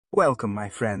Welcome, my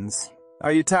friends.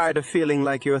 Are you tired of feeling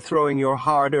like you're throwing your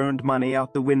hard-earned money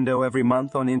out the window every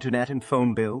month on internet and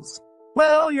phone bills?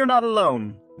 Well, you're not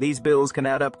alone. These bills can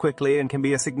add up quickly and can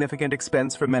be a significant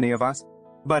expense for many of us.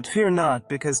 But fear not,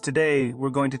 because today we're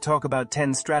going to talk about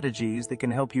 10 strategies that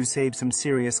can help you save some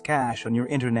serious cash on your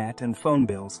internet and phone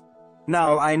bills.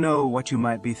 Now, I know what you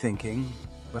might be thinking,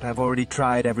 but I've already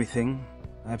tried everything.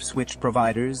 I've switched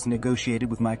providers, negotiated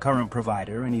with my current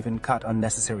provider, and even cut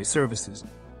unnecessary services.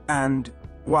 And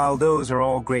while those are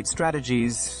all great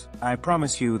strategies, I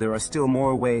promise you there are still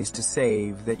more ways to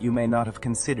save that you may not have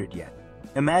considered yet.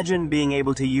 Imagine being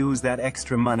able to use that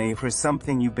extra money for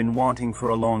something you've been wanting for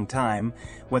a long time,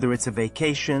 whether it's a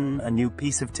vacation, a new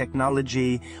piece of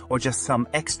technology, or just some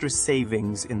extra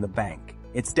savings in the bank.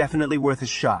 It's definitely worth a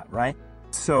shot, right?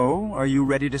 So, are you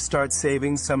ready to start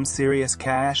saving some serious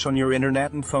cash on your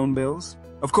internet and phone bills?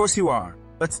 Of course you are.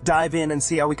 Let's dive in and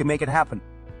see how we can make it happen.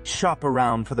 Shop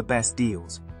around for the best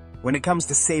deals. When it comes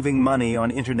to saving money on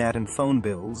internet and phone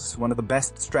bills, one of the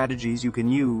best strategies you can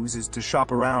use is to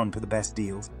shop around for the best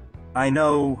deals. I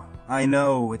know,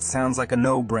 it sounds like a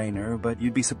no-brainer, but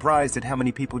you'd be surprised at how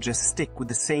many people just stick with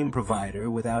the same provider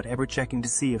without ever checking to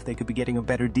see if they could be getting a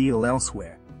better deal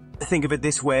elsewhere. Think of it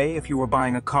this way: if you were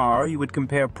buying a car, you would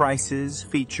compare prices,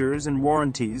 features, and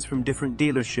warranties from different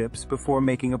dealerships before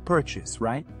making a purchase,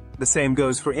 right? The same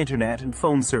goes for internet and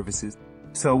phone services.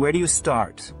 So where do you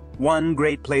start? One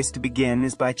great place to begin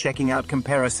is by checking out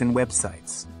comparison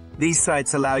websites. These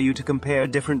sites allow you to compare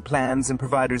different plans and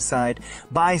providers side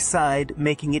by side,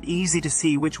 making it easy to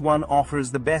see which one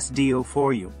offers the best deal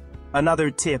for you.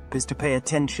 Another tip is to pay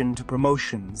attention to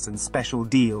promotions and special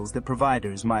deals that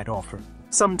providers might offer.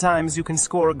 Sometimes you can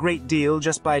score a great deal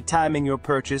just by timing your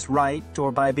purchase right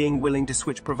or by being willing to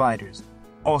switch providers.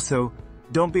 Also,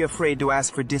 don't be afraid to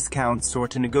ask for discounts or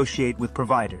to negotiate with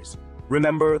providers.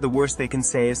 Remember, the worst they can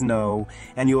say is no,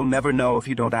 and you'll never know if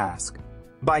you don't ask.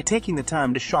 By taking the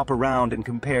time to shop around and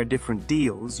compare different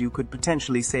deals, you could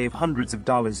potentially save hundreds of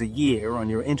dollars a year on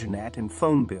your internet and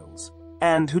phone bills.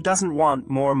 And who doesn't want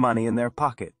more money in their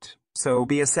pocket? So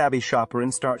be a savvy shopper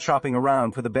and start shopping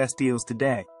around for the best deals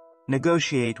today.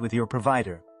 Negotiate with your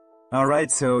provider.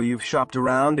 Alright, so you've shopped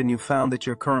around and you've found that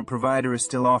your current provider is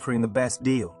still offering the best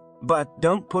deal. But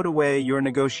don't put away your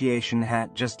negotiation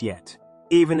hat just yet.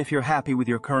 Even if you're happy with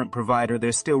your current provider,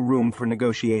 there's still room for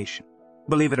negotiation.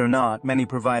 Believe it or not, many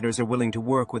providers are willing to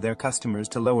work with their customers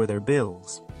to lower their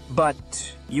bills.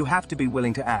 But you have to be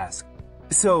willing to ask.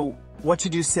 So, what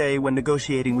should you say when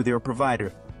negotiating with your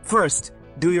provider? First,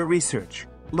 do your research.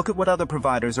 Look at what other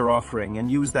providers are offering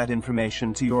and use that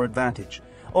information to your advantage.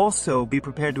 Also, be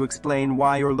prepared to explain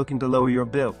why you're looking to lower your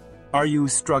bill. Are you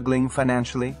struggling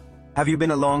financially? Have you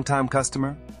been a long-time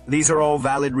customer? These are all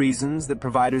valid reasons that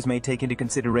providers may take into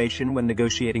consideration when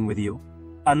negotiating with you.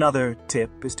 Another tip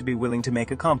is to be willing to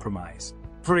make a compromise.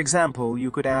 For example,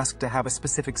 you could ask to have a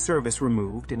specific service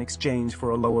removed in exchange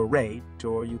for a lower rate,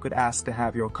 or you could ask to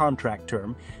have your contract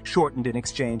term shortened in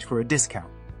exchange for a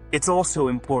discount. It's also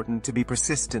important to be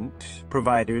persistent.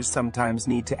 Providers sometimes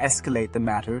need to escalate the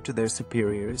matter to their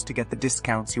superiors to get the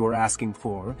discounts you are asking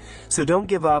for, so don't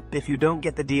give up if you don't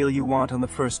get the deal you want on the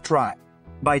first try.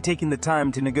 By taking the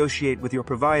time to negotiate with your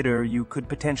provider, you could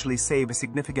potentially save a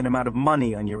significant amount of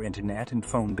money on your internet and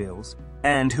phone bills.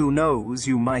 And who knows,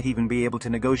 you might even be able to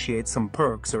negotiate some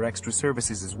perks or extra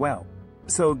services as well.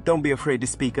 So don't be afraid to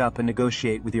speak up and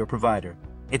negotiate with your provider.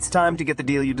 It's time to get the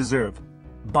deal you deserve.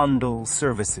 Bundle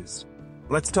services.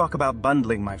 Let's talk about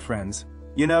bundling, my friends.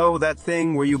 You know, that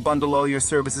thing where you bundle all your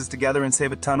services together and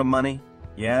save a ton of money?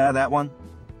 Yeah, that one.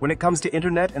 When it comes to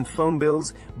internet and phone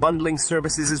bills, bundling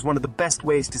services is one of the best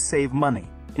ways to save money.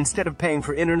 Instead of paying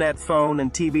for internet, phone,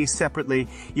 and TV separately,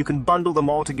 you can bundle them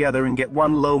all together and get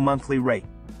one low monthly rate.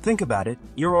 Think about it.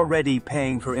 You're already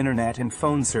paying for internet and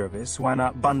phone service. Why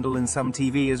not bundle in some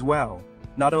TV as well?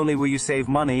 Not only will you save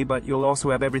money, but you'll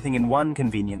also have everything in one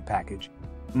convenient package.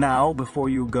 Now, before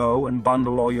you go and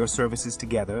bundle all your services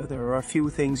together, there are a few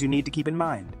things you need to keep in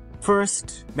mind.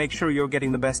 First, make sure you're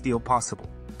getting the best deal possible.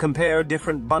 Compare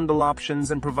different bundle options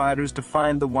and providers to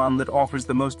find the one that offers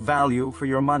the most value for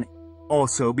your money.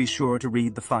 Also, be sure to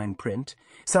read the fine print.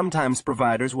 Sometimes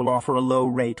providers will offer a low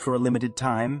rate for a limited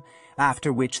time,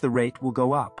 after which the rate will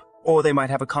go up. Or they might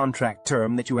have a contract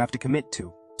term that you have to commit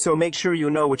to. So make sure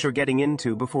you know what you're getting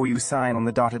into before you sign on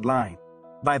the dotted line.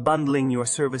 By bundling your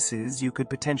services, you could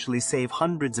potentially save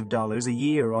hundreds of dollars a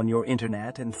year on your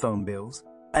internet and phone bills.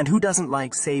 And who doesn't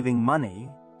like saving money?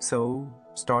 So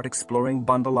start exploring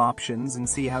bundle options and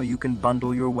see how you can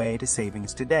bundle your way to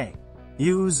savings today.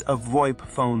 Use a VoIP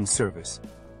phone service.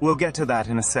 We'll get to that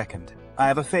in a second. I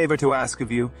have a favor to ask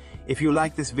of you. If you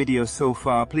like this video so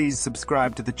far, please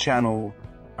subscribe to the channel.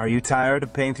 Are you tired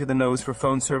of paying through the nose for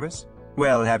phone service?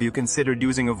 Well, have you considered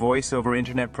using a voice over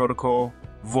internet protocol,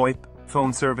 VoIP,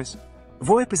 phone service?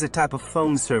 VoIP is a type of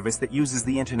phone service that uses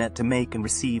the internet to make and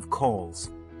receive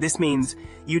calls. This means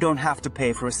you don't have to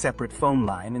pay for a separate phone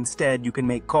line. Instead, you can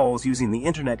make calls using the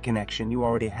internet connection you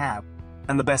already have.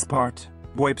 And the best part,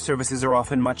 VoIP services are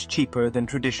often much cheaper than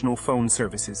traditional phone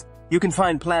services. You can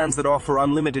find plans that offer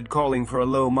unlimited calling for a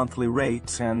low monthly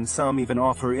rate, and some even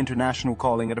offer international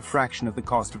calling at a fraction of the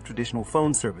cost of traditional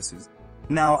phone services.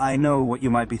 Now, I know what you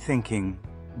might be thinking,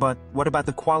 but what about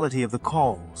the quality of the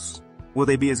calls? Will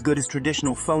they be as good as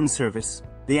traditional phone service?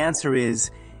 The answer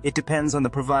is, it depends on the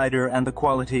provider and the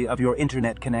quality of your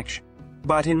internet connection.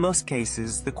 But in most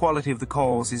cases, the quality of the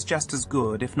calls is just as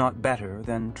good, if not better,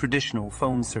 than traditional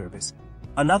phone service.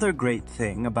 Another great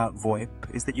thing about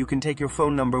VoIP is that you can take your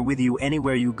phone number with you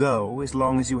anywhere you go as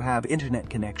long as you have internet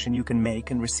connection you can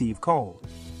make and receive calls.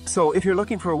 So if you're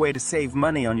looking for a way to save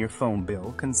money on your phone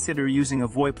bill, consider using a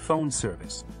VoIP phone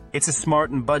service. It's a smart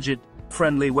and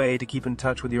budget-friendly way to keep in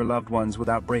touch with your loved ones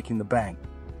without breaking the bank.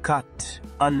 Cut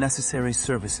unnecessary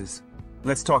services.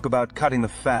 Let's talk about cutting the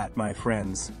fat, my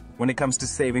friends. When it comes to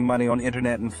saving money on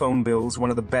internet and phone bills, one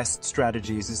of the best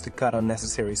strategies is to cut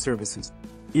unnecessary services.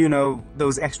 You know,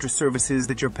 those extra services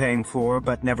that you're paying for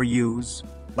but never use,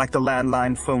 like the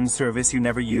landline phone service you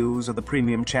never use or the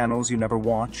premium channels you never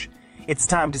watch. It's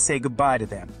time to say goodbye to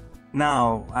them.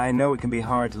 Now, I know it can be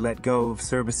hard to let go of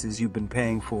services you've been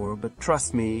paying for, but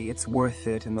trust me, it's worth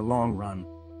it in the long run.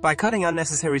 By cutting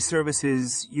unnecessary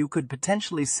services, you could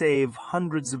potentially save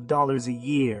hundreds of dollars a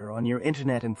year on your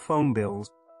internet and phone bills.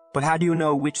 But how do you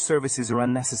know which services are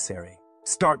unnecessary?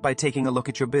 Start by taking a look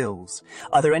at your bills.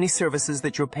 Are there any services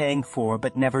that you're paying for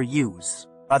but never use?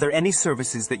 Are there any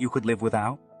services that you could live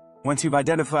without? Once you've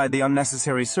identified the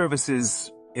unnecessary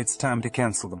services, it's time to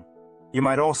cancel them. You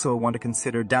might also want to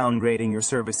consider downgrading your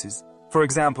services. For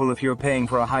example, if you're paying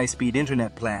for a high-speed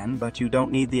internet plan but you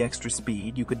don't need the extra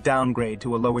speed, you could downgrade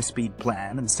to a lower-speed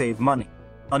plan and save money.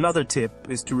 Another tip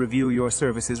is to review your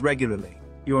services regularly.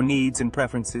 Your needs and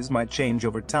preferences might change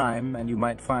over time, and you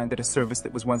might find that a service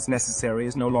that was once necessary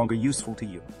is no longer useful to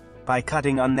you. By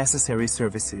cutting unnecessary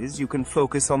services, you can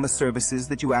focus on the services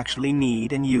that you actually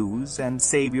need and use and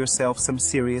save yourself some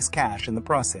serious cash in the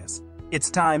process. It's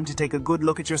time to take a good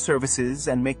look at your services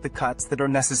and make the cuts that are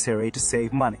necessary to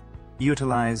save money.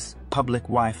 Utilize public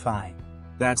Wi-Fi.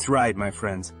 That's right, my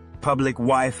friends. Public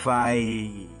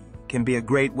Wi-Fi can be a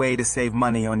great way to save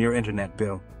money on your internet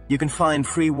bill. You can find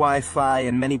free Wi-Fi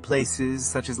in many places,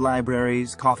 such as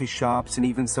libraries, coffee shops, and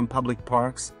even some public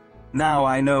parks. Now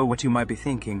I know what you might be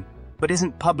thinking, but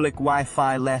isn't public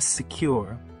Wi-Fi less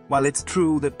secure? While it's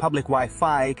true that public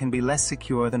Wi-Fi can be less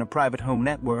secure than a private home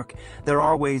network, there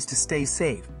are ways to stay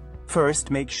safe.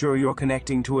 First, make sure you're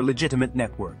connecting to a legitimate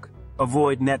network.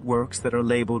 Avoid networks that are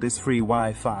labeled as free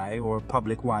Wi-Fi or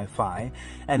public Wi-Fi,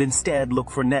 and instead look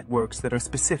for networks that are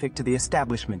specific to the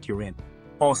establishment you're in.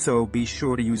 Also, be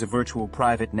sure to use a virtual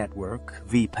private network,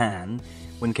 VPN,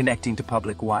 when connecting to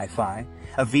public Wi-Fi.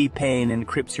 A VPN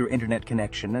encrypts your internet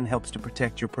connection and helps to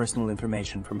protect your personal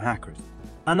information from hackers.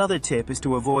 Another tip is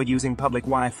to avoid using public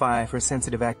Wi-Fi for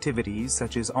sensitive activities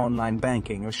such as online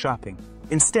banking or shopping.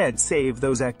 Instead, save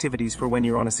those activities for when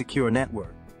you're on a secure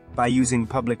network. By using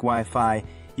public Wi-Fi,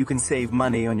 you can save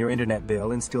money on your internet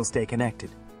bill and still stay connected.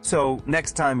 So,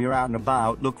 next time you're out and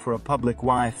about, look for a public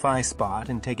Wi-Fi spot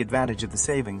and take advantage of the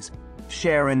savings.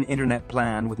 Share an internet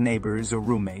plan with neighbors or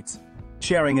roommates.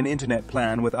 Sharing an internet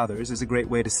plan with others is a great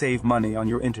way to save money on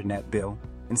your internet bill.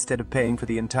 Instead of paying for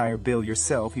the entire bill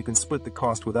yourself, you can split the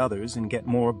cost with others and get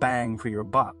more bang for your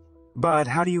buck. But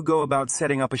how do you go about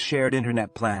setting up a shared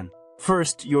internet plan?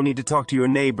 First, you'll need to talk to your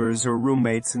neighbors or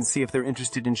roommates and see if they're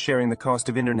interested in sharing the cost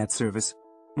of internet service.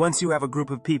 Once you have a group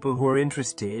of people who are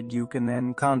interested, you can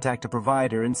then contact a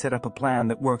provider and set up a plan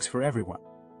that works for everyone.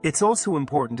 It's also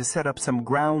important to set up some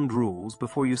ground rules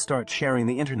before you start sharing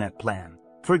the internet plan.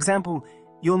 For example,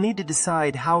 you'll need to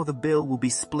decide how the bill will be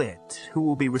split, who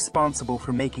will be responsible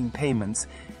for making payments,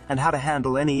 and how to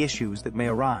handle any issues that may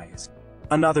arise.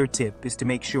 Another tip is to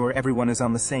make sure everyone is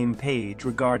on the same page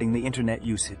regarding the internet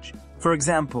usage. For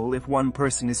example, if one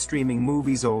person is streaming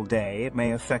movies all day, it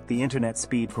may affect the internet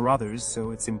speed for others,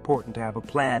 so it's important to have a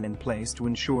plan in place to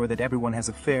ensure that everyone has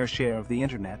a fair share of the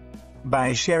internet.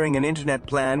 By sharing an internet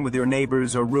plan with your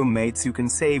neighbors or roommates, you can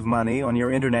save money on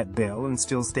your internet bill and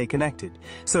still stay connected.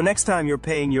 So next time you're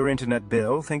paying your internet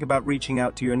bill, think about reaching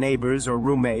out to your neighbors or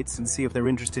roommates and see if they're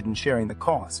interested in sharing the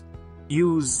cost.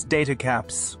 Use data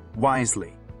caps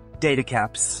wisely. Data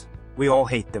caps, we all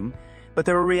hate them. but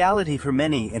they're a reality for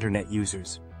many internet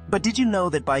users. But did you know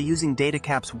that by using data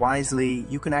caps wisely,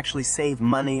 you can actually save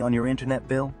money on your internet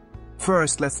bill?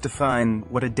 First, let's define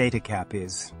what a data cap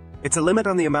is. It's a limit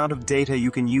on the amount of data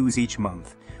you can use each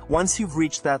month. Once you've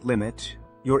reached that limit,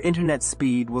 your internet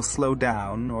speed will slow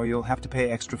down or you'll have to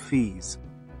pay extra fees.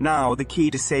 Now, the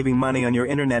key to saving money on your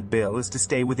internet bill is to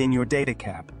stay within your data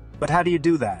cap. But how do you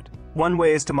do that? One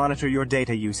way is to monitor your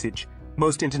data usage.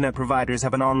 Most internet providers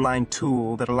have an online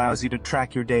tool that allows you to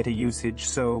track your data usage,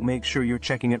 so make sure you're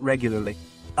checking it regularly.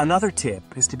 Another tip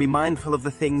is to be mindful of the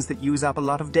things that use up a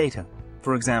lot of data.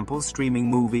 For example,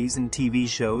 streaming movies and TV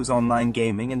shows, online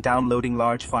gaming, and downloading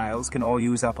large files can all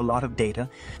use up a lot of data.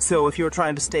 So if you're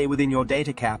trying to stay within your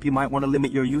data cap, you might want to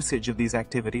limit your usage of these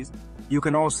activities. You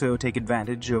can also take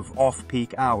advantage of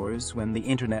off-peak hours when the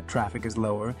internet traffic is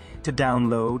lower to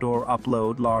download or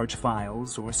upload large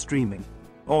files or streaming.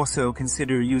 Also,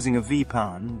 consider using a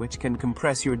VPN, which can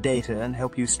compress your data and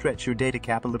help you stretch your data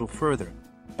cap a little further.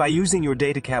 By using your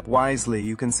data cap wisely,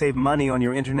 you can save money on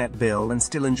your internet bill and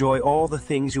still enjoy all the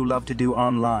things you love to do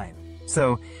online.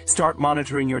 So, start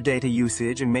monitoring your data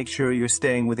usage and make sure you're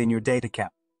staying within your data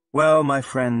cap. Well, my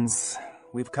friends,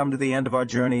 we've come to the end of our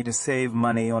journey to save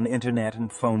money on internet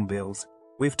and phone bills.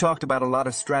 We've talked about a lot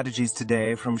of strategies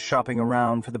today, from shopping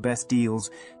around for the best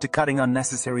deals, to cutting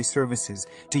unnecessary services,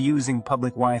 to using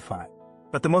public Wi-Fi.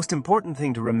 But the most important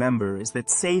thing to remember is that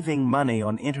saving money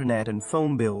on internet and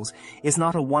phone bills is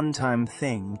not a one-time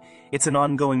thing. It's an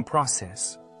ongoing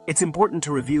process. It's important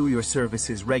to review your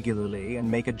services regularly and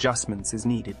make adjustments as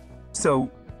needed. So,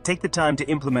 take the time to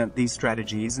implement these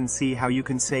strategies and see how you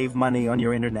can save money on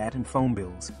your internet and phone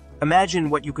bills. Imagine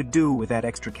what you could do with that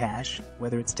extra cash,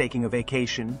 whether it's taking a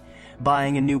vacation,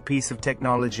 buying a new piece of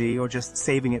technology, or just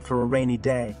saving it for a rainy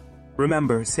day.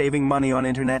 Remember, saving money on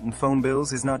internet and phone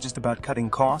bills is not just about cutting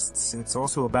costs, it's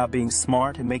also about being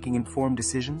smart and making informed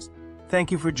decisions.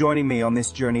 Thank you for joining me on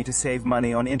this journey to save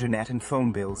money on internet and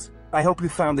phone bills. I hope you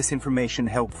found this information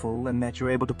helpful and that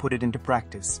you're able to put it into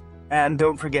practice. And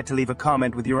don't forget to leave a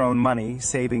comment with your own money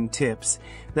saving tips.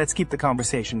 Let's keep the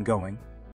conversation going.